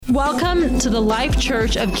Welcome to the Life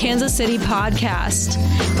Church of Kansas City podcast.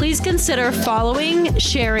 Please consider following,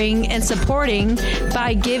 sharing, and supporting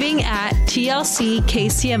by giving at tlckcmo.com.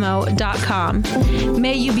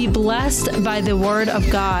 May you be blessed by the word of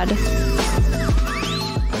God.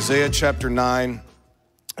 Isaiah chapter 9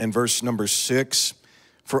 and verse number 6.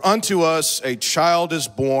 For unto us a child is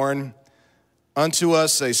born, unto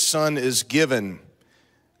us a son is given,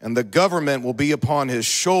 and the government will be upon his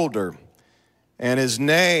shoulder, and his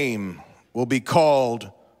name will be called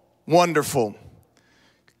Wonderful,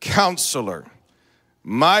 Counselor,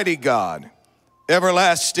 Mighty God,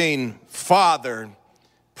 Everlasting Father,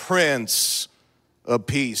 Prince of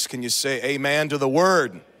Peace. Can you say amen to the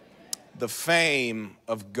word? The fame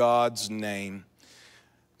of God's name.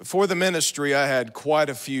 Before the ministry, I had quite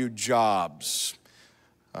a few jobs.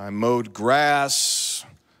 I mowed grass,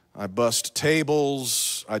 I bussed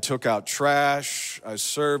tables, I took out trash, I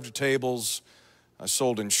served tables, I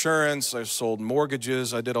sold insurance, I sold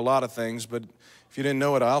mortgages, I did a lot of things, but if you didn't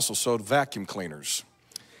know it, I also sold vacuum cleaners.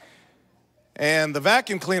 And the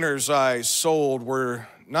vacuum cleaners I sold were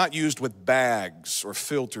not used with bags or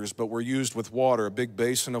filters, but were used with water, a big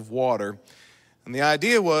basin of water. And the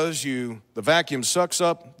idea was the vacuum sucks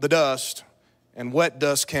up the dust, and wet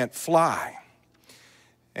dust can't fly.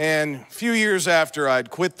 And a few years after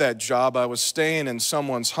I'd quit that job, I was staying in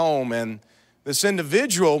someone's home, and this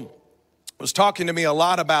individual was talking to me a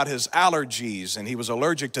lot about his allergies, and he was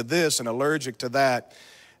allergic to this and allergic to that.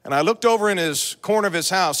 And I looked over in his corner of his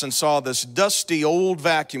house and saw this dusty old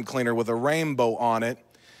vacuum cleaner with a rainbow on it.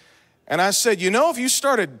 And I said, if you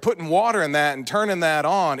started putting water in that and turning that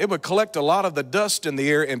on, it would collect a lot of the dust in the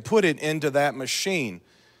air and put it into that machine.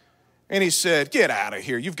 And he said, get out of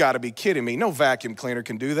here. You've got to be kidding me. No vacuum cleaner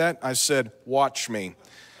can do that. I said, watch me.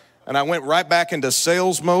 And I went right back into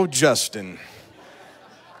sales mode, Justin.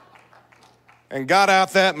 And got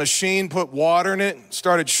out that machine, put water in it,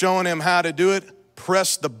 started showing him how to do it,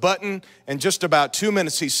 pressed the button, and just about 2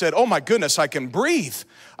 minutes he said, oh my goodness, I can breathe.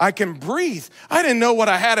 I can breathe. I didn't know what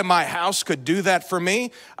I had in my house could do that for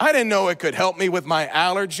me. I didn't know it could help me with my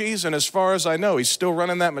allergies, and as far as I know, he's still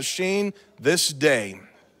running that machine this day.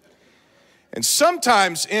 And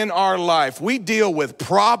sometimes in our life, we deal with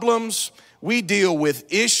problems, we deal with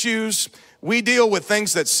issues, we deal with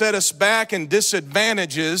things that set us back and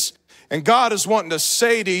disadvantages. And God is wanting to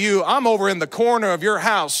say to you, I'm over in the corner of your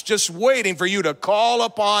house just waiting for you to call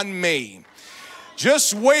upon me.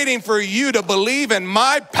 Just waiting for you to believe in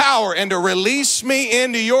my power and to release me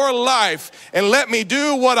into your life and let me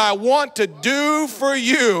do what I want to do for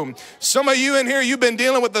you. Some of you in here, you've been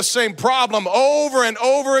dealing with the same problem over and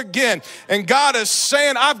over again. And God is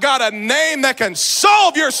saying, I've got a name that can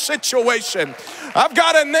solve your situation. I've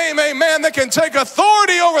got a name, amen, that can take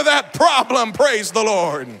authority over that problem. Praise the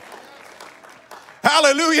Lord.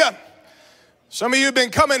 Hallelujah. Some of you have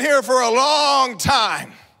been coming here for a long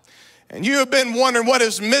time, and you have been wondering what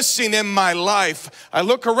is missing in my life. I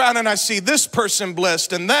look around and I see this person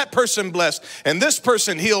blessed and that person blessed and this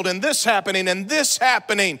person healed and this happening and this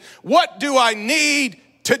happening. What do I need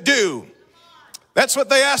to do? That's what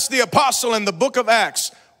they asked the apostle in the book of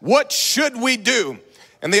Acts. What should we do?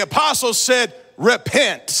 And the apostle said,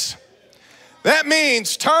 repent. That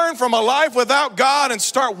means turn from a life without God and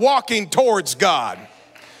start walking towards God.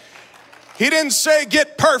 He didn't say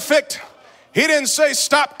get perfect. He didn't say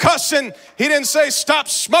stop cussing. He didn't say stop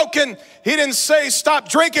smoking. He didn't say stop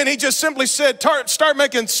drinking. He just simply said start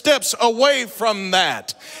making steps away from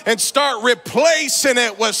that and start replacing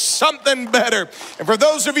it with something better. And for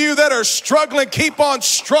those of you that are struggling, keep on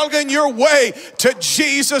struggling your way to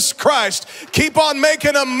Jesus Christ. Keep on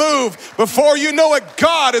making a move. Before you know it,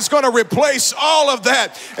 God is going to replace all of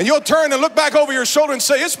that. And you'll turn and look back over your shoulder and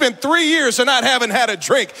say, it's been 3 years and I haven't had a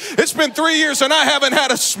drink. It's been 3 years and I haven't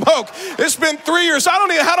had a smoke. It's been 3 years. I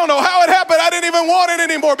don't know how it happened. I didn't even want it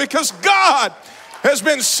anymore because God has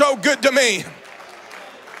been so good to me.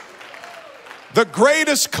 The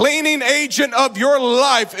greatest cleaning agent of your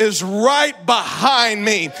life is right behind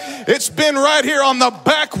me. It's been right here on the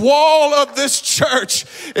back wall of this church.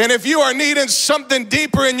 And if you are needing something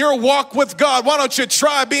deeper in your walk with God, why don't you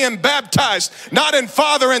try being baptized? Not in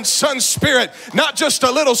Father and Son Spirit, not just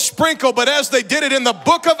a little sprinkle, but as they did it in the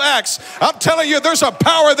book of Acts. I'm telling you, there's a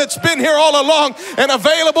power that's been here all along and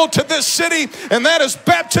available to this city, and that is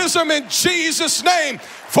baptism in Jesus' name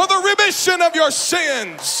for the remission of your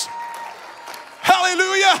sins.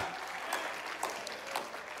 Hallelujah.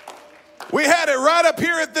 We had it right up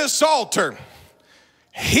here at this altar.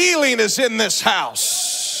 Healing is in this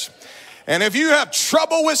house. And if you have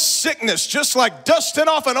trouble with sickness, just like dusting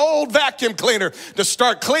off an old vacuum cleaner to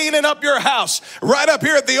start cleaning up your house, right up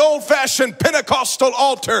here at the old-fashioned Pentecostal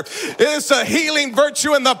altar, it's a healing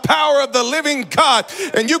virtue and the power of the living God.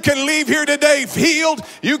 And you can leave here today healed.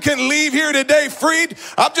 You can leave here today freed.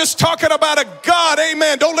 I'm just talking about a God,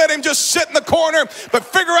 amen. Don't let him just sit in the corner, but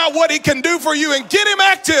figure out what he can do for you and get him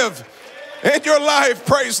active in your life.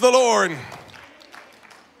 Praise the Lord.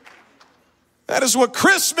 That is what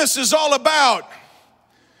Christmas is all about.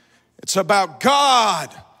 It's about God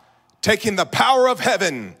taking the power of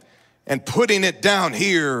heaven and putting it down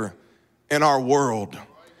here in our world.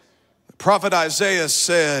 The prophet Isaiah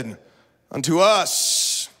said, unto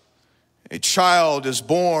us a child is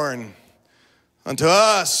born, unto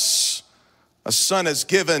us a son is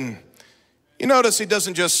given. You notice he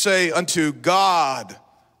doesn't just say, unto God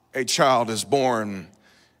a child is born,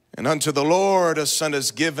 and unto the Lord a son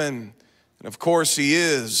is given. And of course he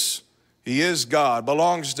is God,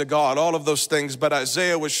 belongs to God, all of those things. But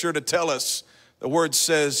Isaiah was sure to tell us, the word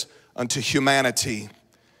says, unto humanity,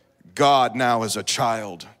 God now is a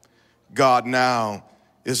child. God now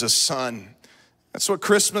is a son. That's what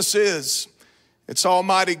Christmas is. It's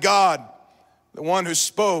Almighty God, the one who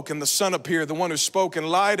spoke and the sun appeared, the one who spoke and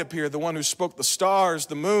light appeared, the one who spoke the stars,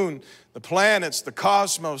 the moon, the planets, the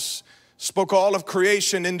cosmos, spoke all of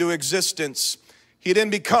creation into existence. He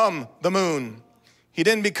didn't become the moon. He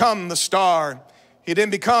didn't become the star. He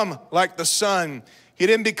didn't become like the sun. He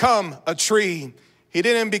didn't become a tree. He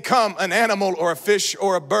didn't become an animal or a fish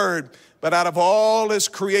or a bird. But out of all his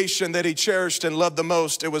creation that he cherished and loved the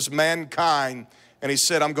most, it was mankind. And he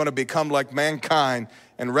said, I'm going to become like mankind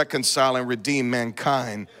and reconcile and redeem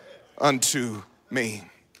mankind unto me.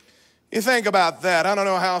 You think about that. I don't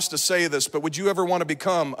know how else to say this, but would you ever want to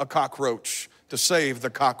become a cockroach to save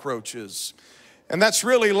the cockroaches? And that's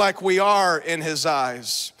really like we are in his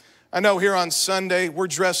eyes. I know here on Sunday, we're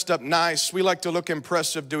dressed up nice. We like to look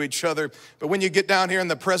impressive to each other. But when you get down here in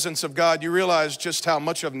the presence of God, you realize just how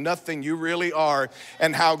much of nothing you really are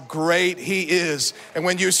and how great he is. And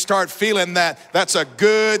when you start feeling that, that's a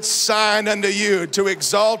good sign unto you to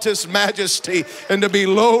exalt his majesty and to be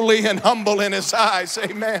lowly and humble in his eyes.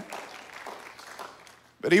 Amen.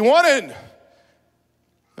 But he wanted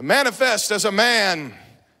to manifest as a man,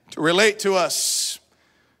 to relate to us,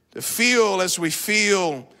 to feel as we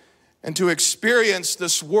feel, and to experience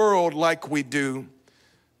this world like we do.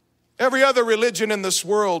 Every other religion in this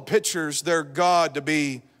world pictures their God to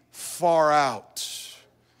be far out,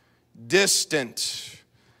 distant,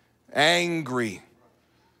 angry,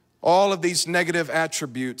 all of these negative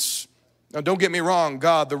attributes. Now, don't get me wrong,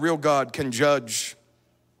 God, the real God, can judge,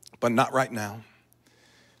 but not right now.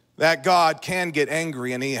 That God can get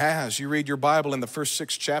angry, and he has. You read your Bible in the first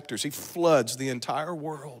 6 chapters, he floods the entire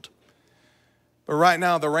world. But right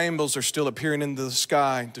now, the rainbows are still appearing into the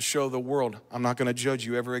sky to show the world, I'm not going to judge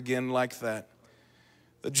you ever again like that.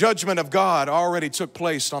 The judgment of God already took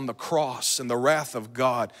place on the cross, and the wrath of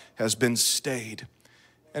God has been stayed.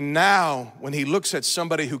 And now, when he looks at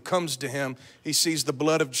somebody who comes to him, he sees the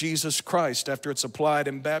blood of Jesus Christ after it's applied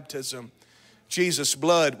in baptism. Jesus'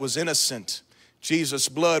 blood was innocent. Jesus'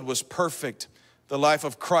 blood was perfect. The life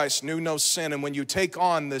of Christ knew no sin. And when you take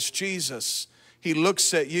on this Jesus, he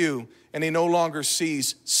looks at you and he no longer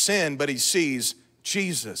sees sin, but he sees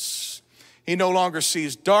Jesus. He no longer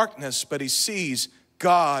sees darkness, but he sees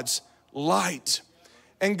God's light.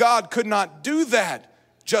 And God could not do that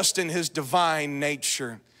just in his divine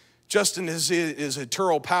nature, just in his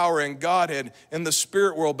eternal power and Godhead in the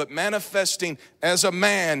spirit world, but manifesting as a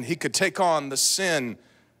man, he could take on the sin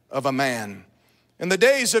of a man. In the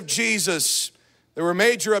days of Jesus, there were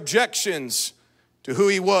major objections to who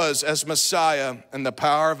he was as Messiah and the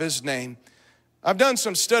power of his name. I've done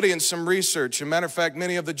some study and some research. As a matter of fact,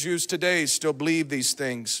 many of the Jews today still believe these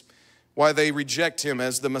things, why they reject him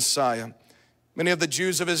as the Messiah. Many of the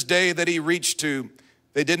Jews of his day that he reached to,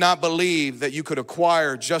 they did not believe that you could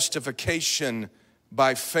acquire justification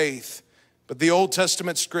by faith. But the Old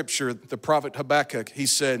Testament scripture, the prophet Habakkuk, he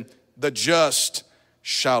said, the just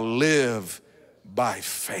shall live by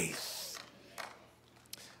faith.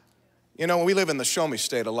 You know, we live in the show me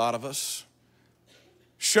state, a lot of us.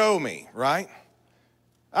 Show me, right?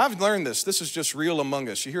 I've learned this. This is just real among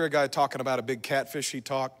us. You hear a guy talking about a big catfish he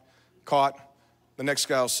caught. The next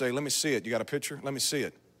guy will say, let me see it. You got a picture? Let me see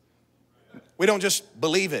it. We don't just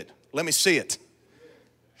believe it. Let me see it.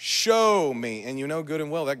 Show me. And you know good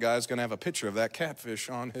and well that guy's going to have a picture of that catfish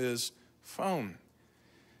on his phone.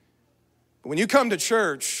 But when you come to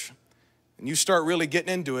church and you start really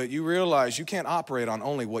getting into it, you realize you can't operate on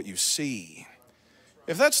only what you see.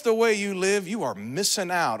 If that's the way you live, you are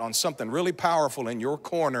missing out on something really powerful in your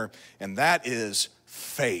corner, and that is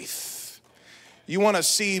faith. You want to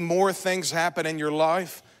see more things happen in your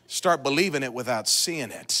life? Start believing it without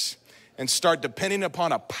seeing it. And start depending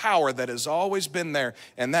upon a power that has always been there,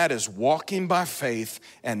 and that is walking by faith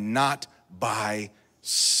and not by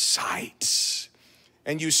sight.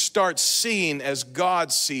 And you start seeing as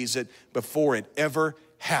God sees it before it ever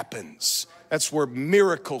happens. That's where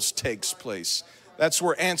miracles takes place. That's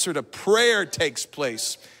where answer to prayer takes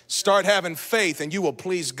place. Start having faith and you will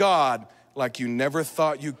please God like you never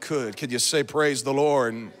thought you could. Could you say praise the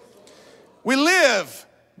Lord? We live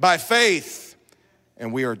by faith,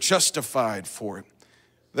 and we are justified for it.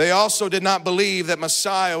 They also did not believe that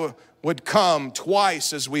Messiah would come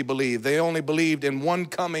twice as we believe. They only believed in one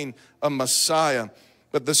coming of Messiah.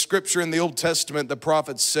 But the scripture in the Old Testament, the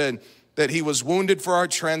prophets said that he was wounded for our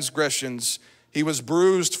transgressions. He was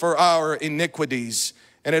bruised for our iniquities.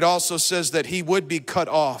 And it also says that he would be cut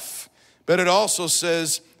off. But it also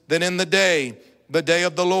says that in the day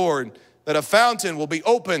of the Lord, that a fountain will be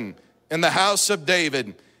open in the house of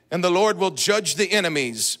David, and the Lord will judge the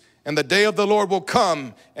enemies, and the day of the Lord will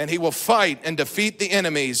come, and he will fight and defeat the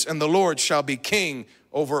enemies, and the Lord shall be king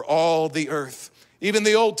over all the earth. Even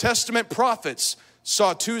the Old Testament prophets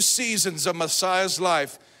saw two seasons of Messiah's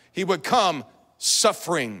life. He would come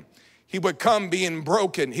suffering. He would come being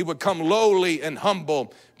broken. He would come lowly and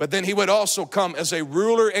humble. But then he would also come as a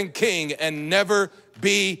ruler and king and never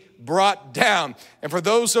be brought down. And for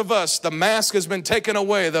those of us, the mask has been taken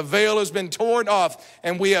away, the veil has been torn off,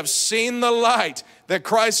 and we have seen the light that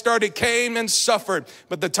Christ already came and suffered.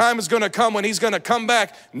 But the time is going to come when he's going to come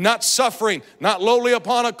back, not suffering, not lowly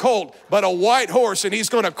upon a colt, but a white horse, and he's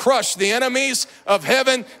going to crush the enemies of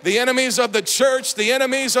heaven, the enemies of the church, the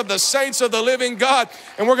enemies of the saints of the living God,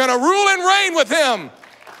 and we're going to rule and reign with him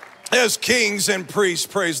as kings and priests.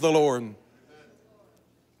 Praise the Lord.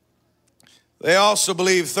 They also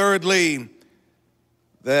believe, thirdly,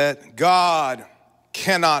 that God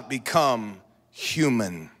cannot become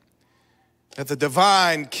human, that the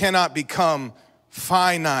divine cannot become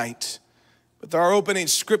finite. But our opening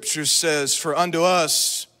scripture says, for unto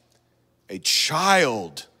us a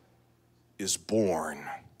child is born.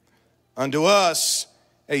 Unto us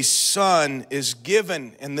a son is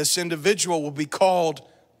given, and this individual will be called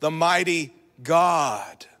the mighty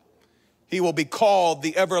God. He will be called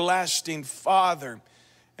the everlasting Father.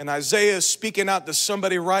 And Isaiah is speaking out to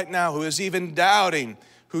somebody right now who is even doubting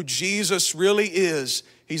who Jesus really is.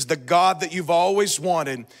 He's the God that you've always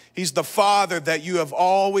wanted. He's the Father that you have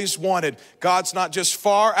always wanted. God's not just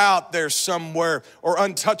far out there somewhere or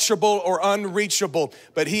untouchable or unreachable,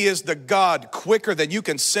 but he is the God quicker than you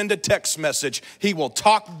can send a text message. He will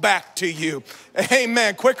talk back to you.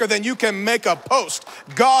 Amen. Quicker than you can make a post.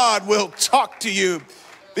 God will talk to you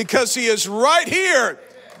because he is right here.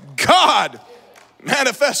 God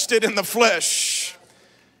manifested in the flesh.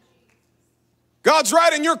 God's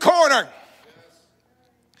right in your corner.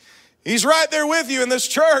 He's right there with you in this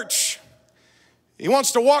church. He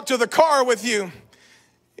wants to walk to the car with you.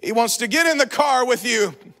 He wants to get in the car with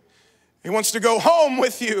you. He wants to go home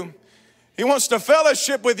with you. He wants to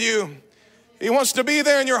fellowship with you. He wants to be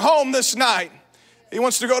there in your home this night. He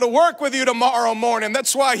wants to go to work with you tomorrow morning.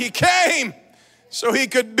 That's why he came, so he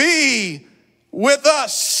could be with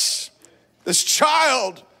us. This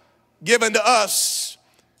child given to us,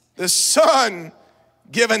 this son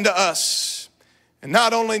given to us. And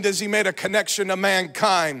not only does he make a connection to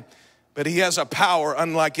mankind, but he has a power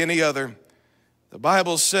unlike any other. The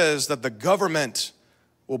Bible says that the government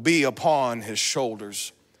will be upon his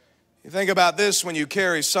shoulders. You think about this when you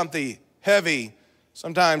carry something heavy.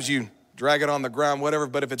 Sometimes you drag it on the ground, whatever,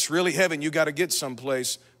 but if it's really heavy and you got to get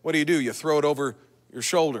someplace, what do? You throw it over your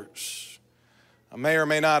shoulders. I may or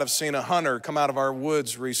may not have seen a hunter come out of our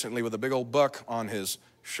woods recently with a big old buck on his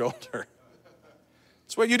shoulder.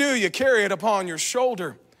 That's what you do. You carry it upon your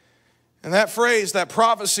shoulder. And that phrase, that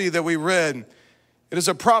prophecy that we read, it is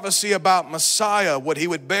a prophecy about Messiah, what he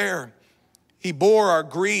would bear. He bore our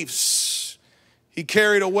griefs. He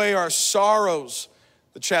carried away our sorrows.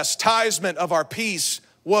 The chastisement of our peace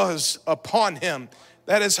was upon him.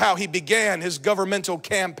 That is how he began his governmental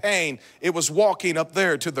campaign. It was walking up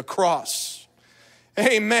there to the cross.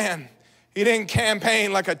 Amen. He didn't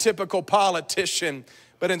campaign like a typical politician,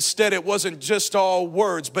 but instead it wasn't just all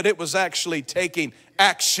words, but it was actually taking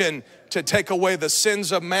action to take away the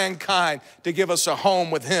sins of mankind, to give us a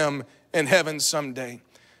home with him in heaven someday.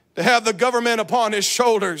 To have the government upon his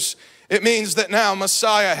shoulders, it means that now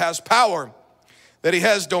Messiah has power, that he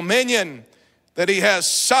has dominion, that he has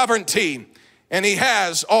sovereignty, and he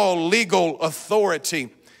has all legal authority.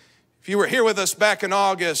 If you were here with us back in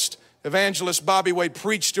August, Evangelist Bobby Wade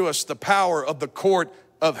preached to us the power of the court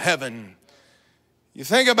of heaven. You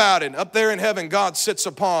think about it, up there in heaven, God sits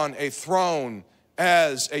upon a throne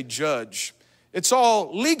as a judge. It's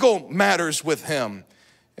all legal matters with him.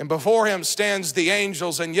 And before him stands the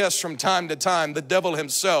angels, and yes, from time to time, the devil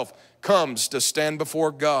himself comes to stand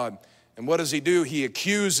before God. And what does he do? He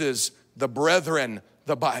accuses the brethren,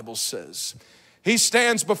 the Bible says. He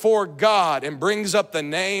stands before God and brings up the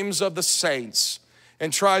names of the saints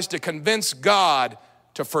and tries to convince God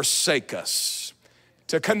to forsake us,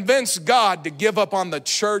 to convince God to give up on the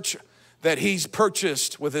church that he's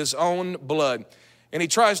purchased with his own blood. And he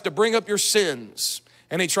tries to bring up your sins,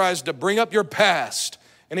 and he tries to bring up your past,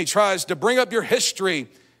 and he tries to bring up your history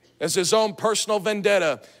as his own personal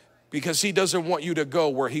vendetta, because he doesn't want you to go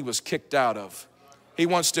where he was kicked out of. He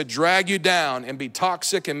wants to drag you down and be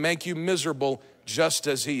toxic and make you miserable just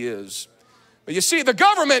as he is. But you see, the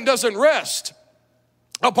government doesn't rest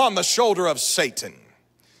upon the shoulder of Satan,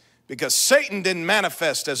 because Satan didn't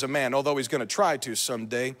manifest as a man, although he's going to try to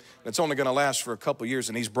someday. And it's only going to last for a couple years,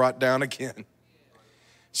 and he's brought down again.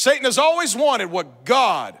 Satan has always wanted what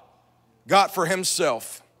God got for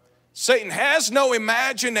himself. Satan has no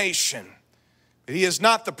imagination. He is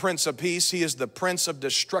not the Prince of Peace. He is the Prince of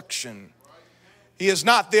Destruction. He is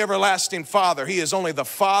not the everlasting Father. He is only the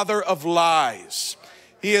father of lies.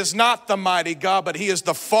 He is not the mighty God, but he is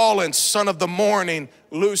the fallen son of the morning,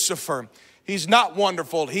 Lucifer. He's not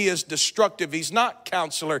wonderful. He is destructive. He's not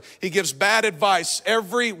counselor. He gives bad advice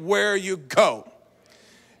everywhere you go.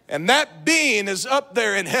 And that being is up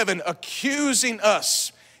there in heaven accusing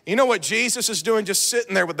us. You know what Jesus is doing? Just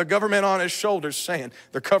sitting there with the government on his shoulders saying,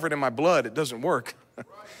 they're covered in my blood. It doesn't work.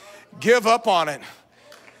 Give up on it.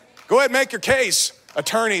 Go ahead and make your case,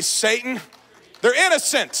 attorney Satan. They're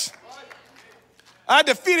innocent. I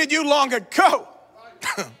defeated you long ago.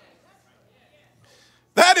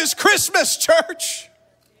 That is Christmas, church.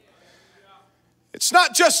 It's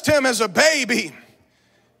not just him as a baby,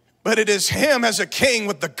 but it is him as a king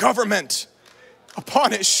with the government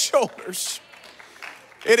upon his shoulders.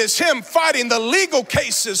 It is him fighting the legal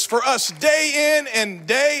cases for us day in and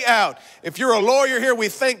day out. If you're a lawyer here, we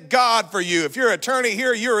thank God for you. If you're an attorney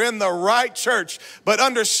here, you're in the right church. But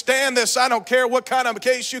understand this, I don't care what kind of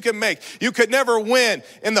case you can make. You could never win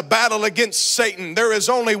in the battle against Satan. There is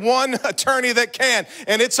only one attorney that can,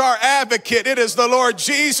 and it's our advocate. It is the Lord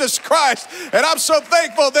Jesus Christ. And I'm so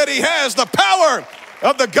thankful that he has the power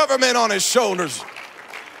of the government on his shoulders.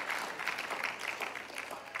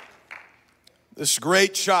 This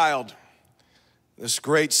great child, this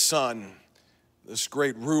great son, this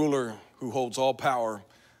great ruler who holds all power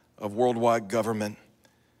of worldwide government,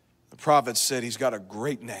 the prophet said he's got a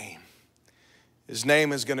great name. His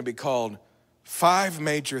name is going to be called 5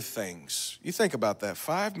 major things. You think about that,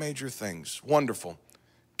 5 major things. Wonderful,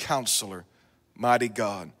 Counselor, Mighty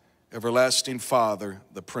God, Everlasting Father,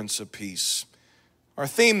 the Prince of Peace. Our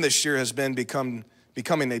theme this year has been becoming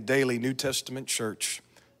a daily New Testament church.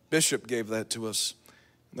 Bishop gave that to us.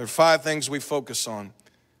 There are 5 things we focus on: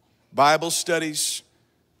 Bible studies,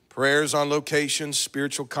 prayers on location,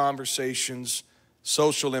 spiritual conversations,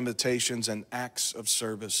 social invitations, and acts of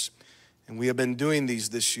service. And we have been doing these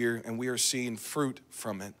this year, and we are seeing fruit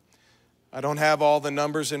from it. I don't have all the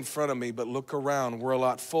numbers in front of me, but look around. We're a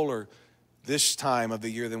lot fuller this time of the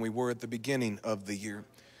year than we were at the beginning of the year.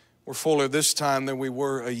 We're fuller this time than we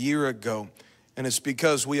were a year ago. And it's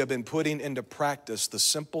because we have been putting into practice the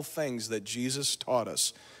simple things that Jesus taught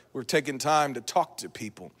us. We're taking time to talk to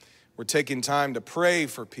people. We're taking time to pray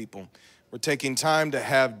for people. We're taking time to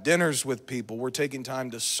have dinners with people. We're taking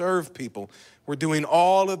time to serve people. We're doing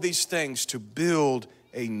all of these things to build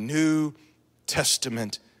a New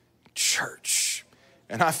Testament church.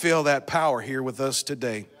 And I feel that power here with us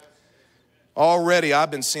today. Already,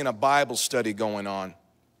 I've been seeing a Bible study going on.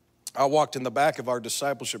 I walked in the back of our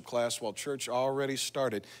discipleship class while church already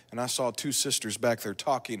started, and I saw 2 sisters back there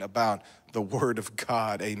talking about the Word of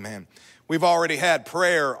God. Amen. We've already had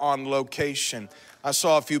prayer on location. I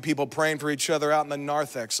saw a few people praying for each other out in the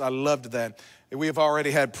narthex. I loved that. We've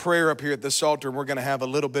already had prayer up here at this altar, and we're going to have a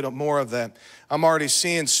little bit more of that. I'm already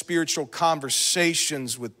seeing spiritual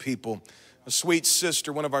conversations with people. A sweet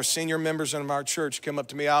sister, one of our senior members in our church, came up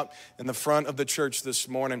to me out in the front of the church this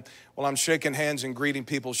morning. While I'm shaking hands and greeting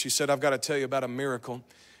people, she said, I've got to tell you about a miracle.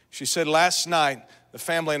 She said, last night, the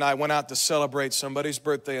family and I went out to celebrate somebody's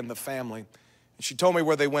birthday in the family. And she told me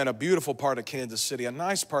where they went, a beautiful part of Kansas City, a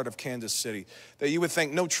nice part of Kansas City, that you would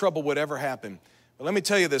think no trouble would ever happen. But let me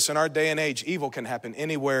tell you this, in our day and age, evil can happen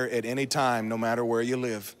anywhere at any time, no matter where you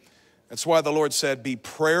live. That's why the Lord said, be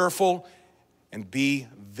prayerful and be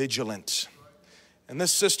vigilant. And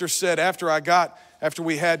this sister said, after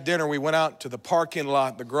we had dinner, we went out to the parking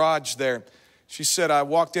lot, the garage there. She said, I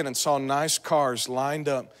walked in and saw nice cars lined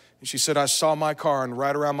up. And she said, I saw my car, and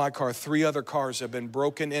right around my car, 3 other cars have been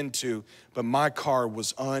broken into, but my car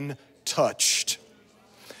was untouched.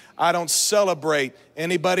 I don't celebrate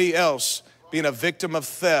anybody else being a victim of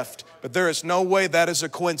theft, but there is no way that is a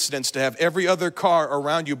coincidence to have every other car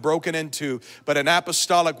around you broken into, but an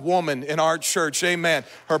apostolic woman in our church, amen,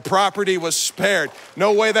 her property was spared.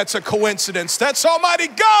 No way that's a coincidence. That's Almighty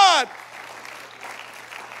God.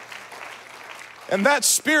 And that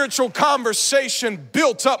spiritual conversation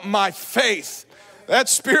built up my faith. That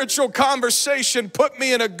spiritual conversation put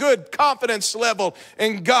me in a good confidence level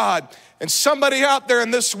in God. And somebody out there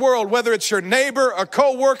in this world, whether it's your neighbor, a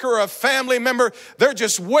coworker, or a family member, they're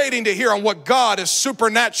just waiting to hear on what God has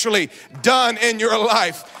supernaturally done in your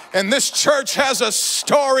life. And this church has a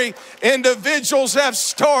story. Individuals have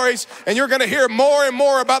stories. And you're going to hear more and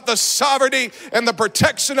more about the sovereignty and the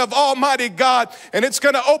protection of Almighty God. And it's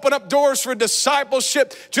going to open up doors for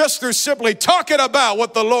discipleship just through simply talking about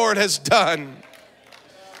what the Lord has done.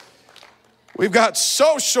 We've got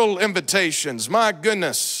social invitations. My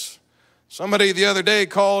goodness. Somebody the other day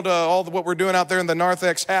called what we're doing out there in the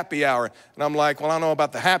Narthex happy hour. And I'm like, well, I don't know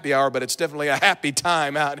about the happy hour, but it's definitely a happy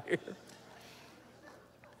time out here.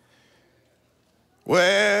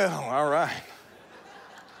 Well, all right.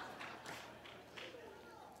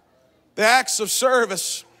 The acts of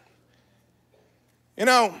service. You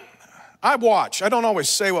know, I watch. I don't always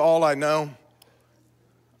say all I know.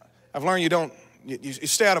 I've learned you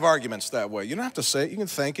stay out of arguments that way. You don't have to say it. You can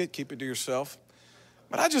think it, keep it to yourself.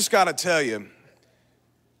 But I just got to tell you,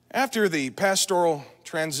 after the pastoral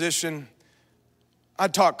transition, I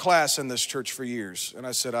taught class in this church for years. And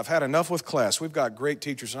I said, I've had enough with class. We've got great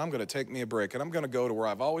teachers, and I'm going to take me a break. And I'm going to go to where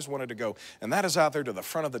I've always wanted to go. And that is out there to the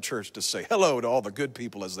front of the church to say hello to all the good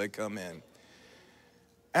people as they come in.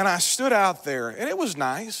 And I stood out there, and it was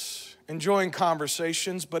nice, enjoying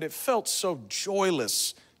conversations, but it felt so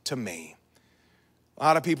joyless to me. A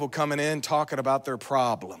lot of people coming in talking about their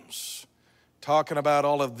problems, talking about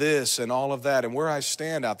all of this and all of that. And where I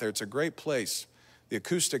stand out there, it's a great place. The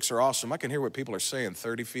acoustics are awesome. I can hear what people are saying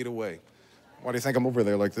 30 feet away. Why do you think I'm over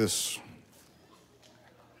there like this?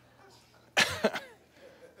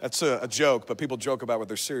 That's a joke, but people joke about what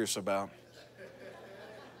they're serious about.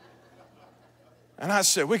 And I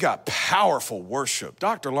said, we got powerful worship.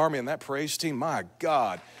 Dr. Larmy and that praise team, my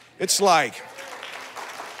God. It's like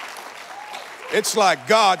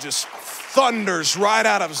God just thunders right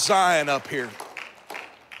out of Zion up here.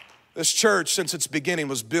 This church, since its beginning,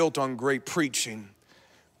 was built on great preaching.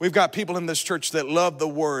 We've got people in this church that love the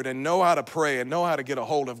word and know how to pray and know how to get a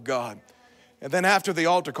hold of God. And then after the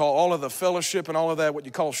altar call, all of the fellowship and all of that, what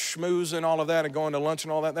you call schmooze and all of that, and going to lunch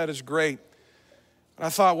and all that, that is great. And I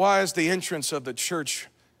thought, why is the entrance of the church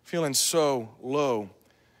feeling so low?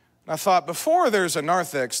 I thought, before there's a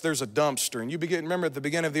narthex, there's a dumpster. And remember at the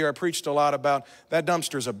beginning of the year, I preached a lot about that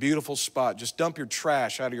dumpster is a beautiful spot. Just dump your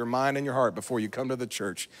trash out of your mind and your heart before you come to the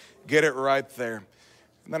church. Get it right there.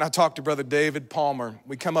 And then I talked to Brother David Palmer.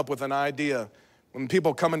 We come up with an idea. When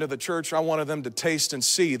people come into the church, I wanted them to taste and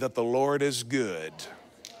see that the Lord is good.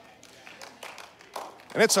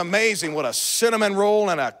 And it's amazing what a cinnamon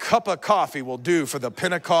roll and a cup of coffee will do for the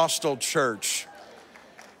Pentecostal church.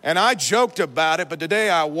 And I joked about it, but today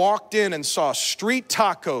I walked in and saw street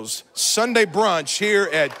tacos, Sunday brunch here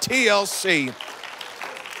at TLC.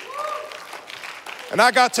 And I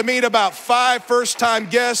got to meet about 5 first-time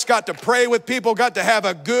guests, got to pray with people, got to have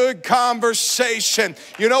a good conversation.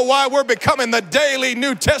 You know why? We're becoming the daily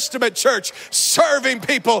New Testament church, serving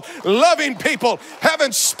people, loving people,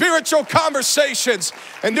 having spiritual conversations,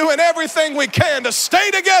 and doing everything we can to stay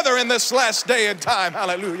together in this last day and time.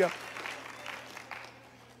 Hallelujah.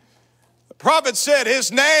 Prophet said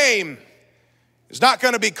his name is not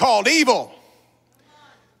going to be called evil.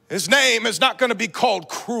 His name is not going to be called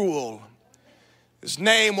cruel. His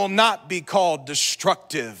name will not be called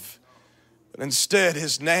destructive. But instead,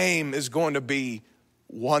 his name is going to be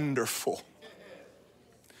wonderful.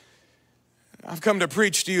 I've come to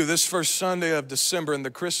preach to you this first Sunday of December in the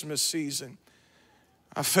Christmas season.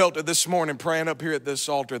 I felt it this morning praying up here at this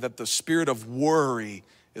altar that the spirit of worry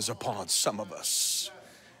is upon some of us.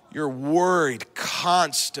 You're worried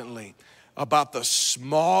constantly about the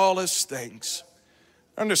smallest things.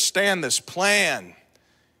 Understand this plan.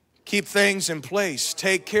 Keep things in place.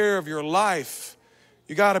 Take care of your life.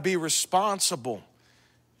 You got to be responsible.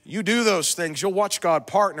 You do those things, you'll watch God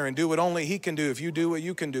partner and do what only He can do if you do what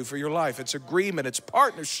you can do for your life. It's agreement. It's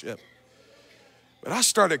partnership. But I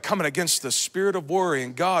started coming against the spirit of worry,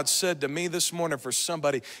 and God said to me this morning, for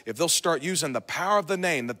somebody, if they'll start using the power of the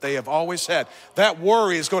name that they have always had, that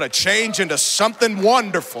worry is going to change into something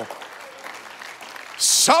wonderful,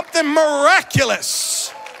 something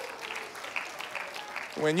miraculous.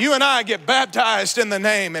 When you and I get baptized in the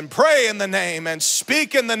name and pray in the name and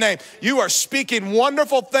speak in the name, you are speaking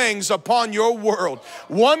wonderful things upon your world,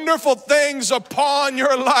 wonderful things upon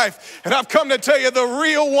your life. And I've come to tell you the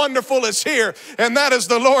real wonderful is here, and that is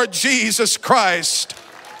the Lord Jesus Christ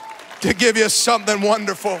to give you something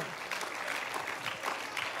wonderful.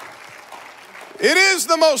 It is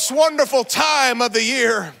the most wonderful time of the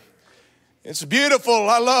year. It's beautiful.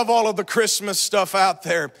 I love all of the Christmas stuff out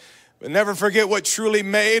there. But never forget what truly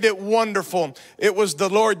made it wonderful. It was the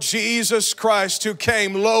Lord Jesus Christ who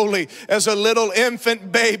came lowly as a little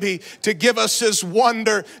infant baby to give us his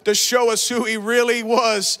wonder, to show us who he really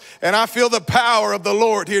was. And I feel the power of the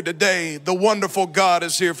Lord here today. The wonderful God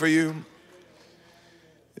is here for you.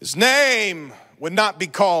 His name would not be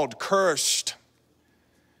called cursed.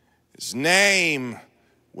 His name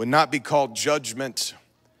would not be called judgment.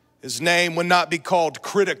 His name would not be called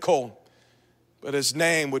critical. But his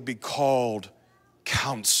name would be called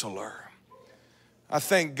Counselor. I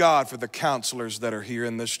thank God for the counselors that are here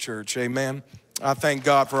in this church. Amen. I thank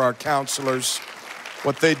God for our counselors,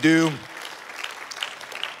 what they do.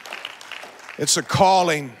 It's a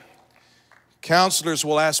calling. Counselors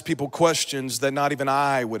will ask people questions that not even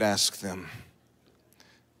I would ask them.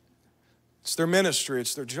 It's their ministry.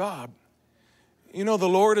 It's their job. You know, the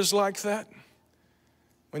Lord is like that.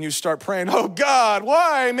 When you start praying, oh God,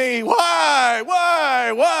 why me? Why?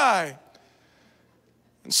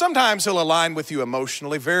 And sometimes he'll align with you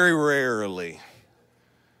emotionally, very rarely.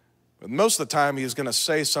 But most of the time he's going to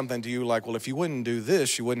say something to you like, well, if you wouldn't do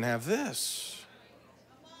this, you wouldn't have this.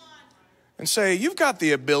 And say, you've got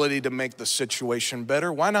the ability to make the situation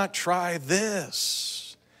better. Why not try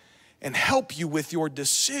this? And help you with your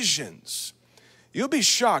decisions. You'll be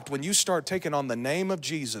shocked when you start taking on the name of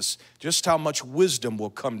Jesus, just how much wisdom will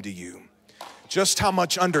come to you, just how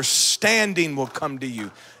much understanding will come to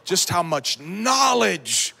you, just how much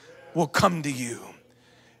knowledge will come to you.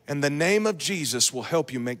 And the name of Jesus will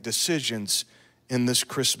help you make decisions in this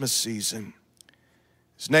Christmas season.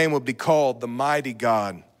 His name will be called the Mighty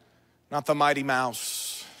God, not the Mighty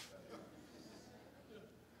Mouse,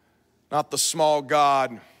 not the small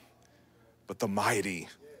God, but the Mighty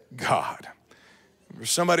God. For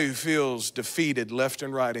somebody who feels defeated left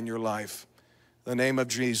and right in your life, the name of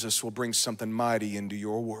Jesus will bring something mighty into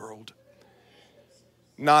your world.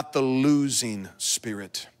 Not the losing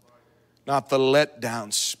spirit, not the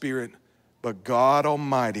letdown spirit, but God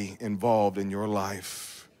Almighty involved in your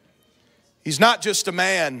life. He's not just a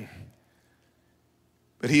man,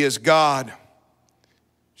 but he is God.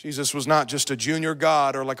 Jesus was not just a junior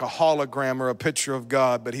God or like a hologram or a picture of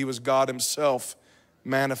God, but he was God himself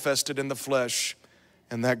manifested in the flesh.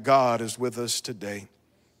 And that God is with us today.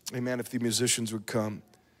 Amen. If the musicians would come.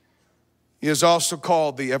 He is also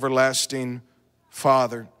called the Everlasting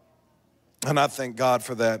Father. And I thank God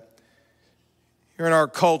for that. Here in our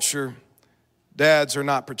culture, dads are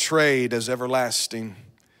not portrayed as everlasting,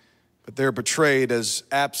 but they're portrayed as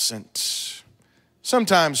absent.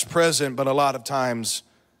 Sometimes present, but a lot of times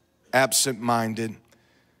absent-minded.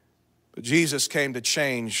 But Jesus came to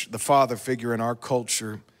change the father figure in our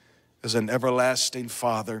culture as an everlasting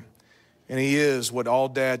father. And he is what all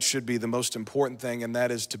dads should be, the most important thing, and that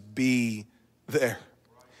is to be there.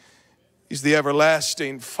 He's the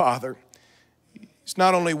everlasting father. He's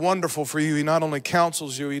not only wonderful for you, he not only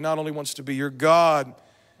counsels you, he not only wants to be your God,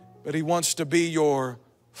 but he wants to be your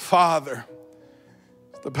Father.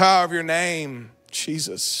 The power of your name,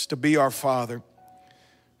 Jesus, to be our Father.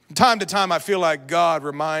 From time to time, I feel like God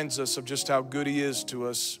reminds us of just how good he is to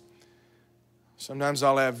us. Sometimes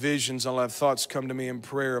I'll have visions, I'll have thoughts come to me in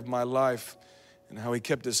prayer of my life and how he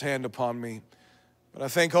kept his hand upon me. But I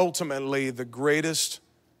think ultimately the greatest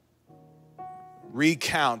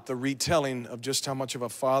recount, the retelling of just how much of a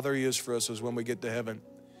father he is for us is when we get to heaven.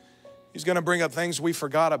 He's going to bring up things we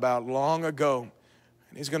forgot about long ago.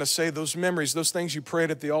 And he's going to say those memories, those things you prayed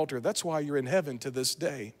at the altar, that's why you're in heaven to this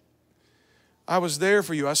day. I was there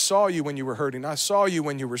for you. I saw you when you were hurting. I saw you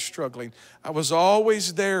when you were struggling. I was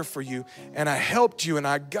always there for you, and I helped you, and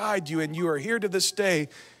I guided you, and you are here to this day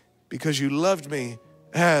because you loved me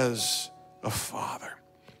as a father.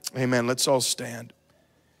 Amen. Let's all stand.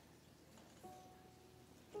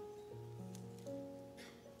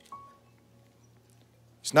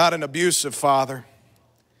 He's not an abusive father.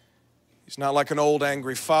 He's not like an old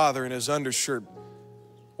angry father in his undershirt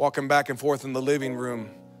walking back and forth in the living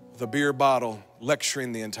room with a beer bottle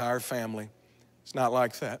lecturing the entire family. It's not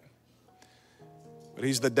like that. But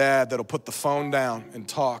he's the dad that'll put the phone down and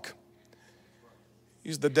talk.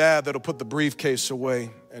 He's the dad that'll put the briefcase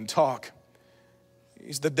away and talk.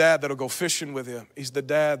 He's the dad that'll go fishing with you. He's the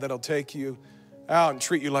dad that'll take you out and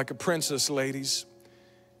treat you like a princess, ladies.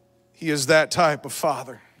 He is that type of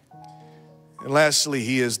father. And lastly,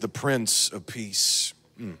 he is the Prince of Peace.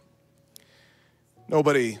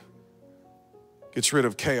 Nobody gets rid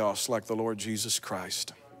of chaos like the Lord Jesus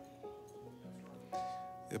Christ.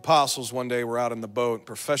 The apostles one day were out in the boat,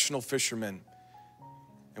 professional fishermen,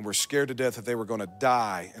 and were scared to death that they were going to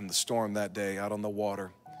die in the storm that day out on the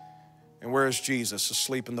water. And where is Jesus?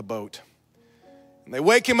 Asleep in the boat. And they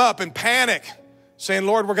wake him up in panic, saying,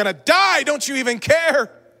 Lord, we're going to die. Don't you even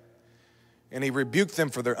care? And he rebuked them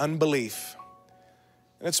for their unbelief.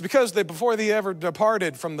 And it's because before they ever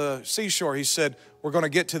departed from the seashore, he said, we're going to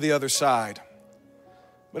get to the other side.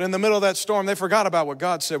 But in the middle of that storm, they forgot about what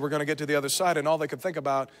God said, we're going to get to the other side, and all they could think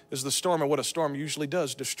about is the storm and what a storm usually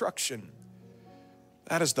does, destruction.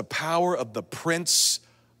 That is the power of the Prince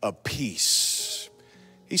of Peace.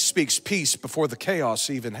 He speaks peace before the chaos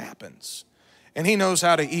even happens. And he knows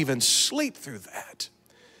how to even sleep through that.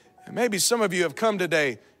 And maybe some of you have come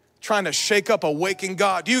today trying to shake up a waking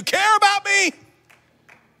God. Do you care about me?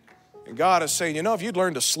 And God is saying, if you'd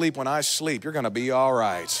learn to sleep when I sleep, you're going to be all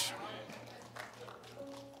right.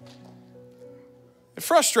 It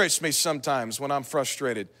frustrates me sometimes when I'm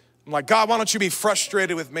frustrated. I'm like, God, why don't you be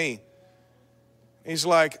frustrated with me? He's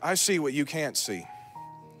like, I see what you can't see.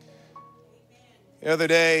 The other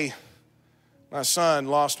day, my son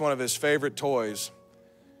lost one of his favorite toys.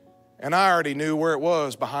 And I already knew where it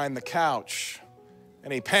was, behind the couch.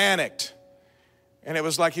 And he panicked. And it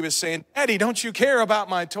was like he was saying, Daddy, don't you care about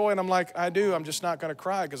my toy? And I'm like, I do. I'm just not going to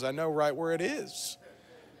cry because I know right where it is.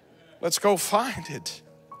 Let's go find it.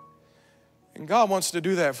 And God wants to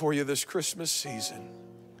do that for you this Christmas season.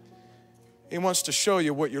 He wants to show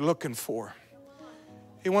you what you're looking for.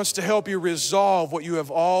 He wants to help you resolve what you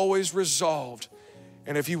have always resolved.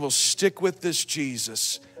 And if you will stick with this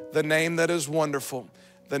Jesus, the name that is wonderful,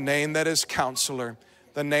 the name that is Counselor,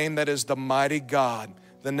 the name that is the mighty God,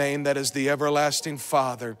 the name that is the everlasting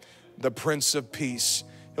Father, the Prince of Peace,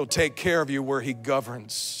 he'll take care of you where he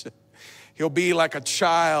governs. He'll be like a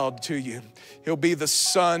child to you. He'll be the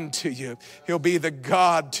son to you. He'll be the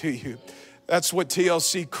God to you. That's what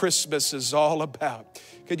TLC Christmas is all about.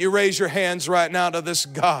 Could you raise your hands right now to this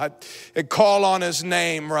God and call on his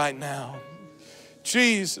name right now?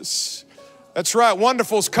 Jesus. That's right.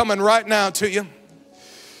 Wonderful's coming right now to you.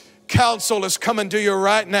 Counsel is coming to you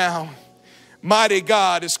right now. Mighty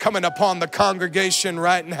God is coming upon the congregation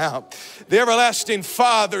right now. The everlasting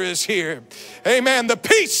Father is here. Amen. The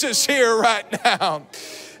peace is here right now.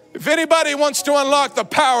 If anybody wants to unlock the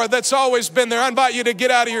power that's always been there, I invite you to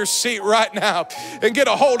get out of your seat right now and get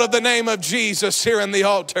a hold of the name of Jesus here in the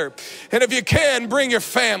altar. And if you can, bring your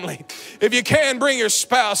family. If you can, bring your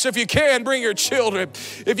spouse. If you can, bring your children.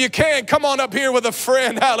 If you can, come on up here with a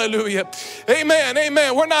friend. Hallelujah. Amen.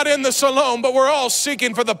 Amen. We're not in this alone, but we're all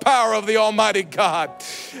seeking for the power of the Almighty God.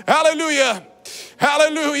 Hallelujah.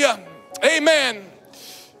 Hallelujah. Amen.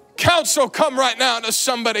 Counsel, come right now to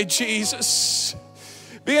somebody, Jesus.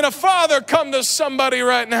 Being a father, come to somebody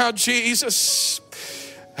right now, Jesus.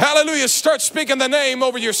 Hallelujah. Start speaking the name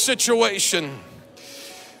over your situation.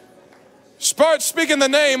 Start speaking the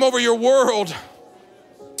name over your world.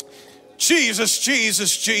 Jesus,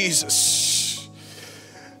 Jesus, Jesus.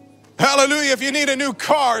 Hallelujah. If you need a new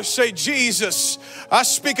car, say, Jesus, I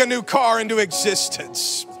speak a new car into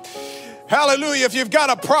existence. Hallelujah. If you've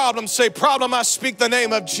got a problem, say, problem, I speak the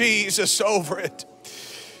name of Jesus over it.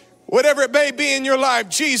 Whatever it may be in your life,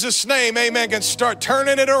 Jesus' name, amen, can start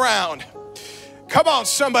turning it around. Come on,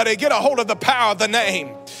 somebody, get a hold of the power of the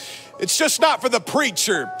name. It's just not for the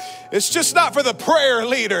preacher. It's just not for the prayer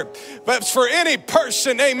leader, but it's for any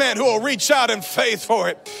person, amen, who will reach out in faith for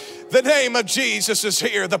it. The name of Jesus is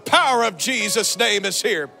here. The power of Jesus' name is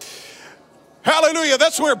here. Hallelujah.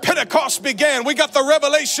 That's where Pentecost began. We got the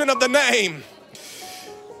revelation of the name.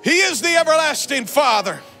 He is the everlasting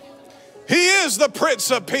Father. He is the Prince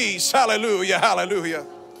of Peace. Hallelujah, hallelujah.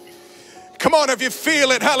 Come on, if you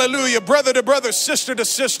feel it, hallelujah. Brother to brother, sister to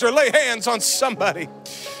sister, lay hands on somebody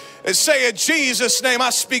and say, in Jesus' name,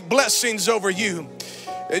 I speak blessings over you.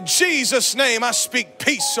 In Jesus' name, I speak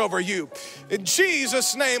peace over you. In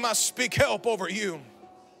Jesus' name, I speak help over you.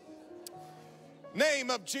 Name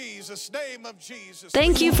of Jesus, name of Jesus.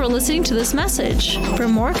 Thank you for listening to this message. For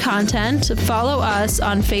more content, follow us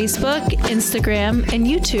on Facebook, Instagram, and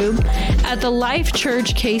YouTube at The Life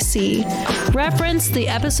Church KC. Reference the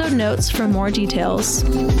episode notes for more details.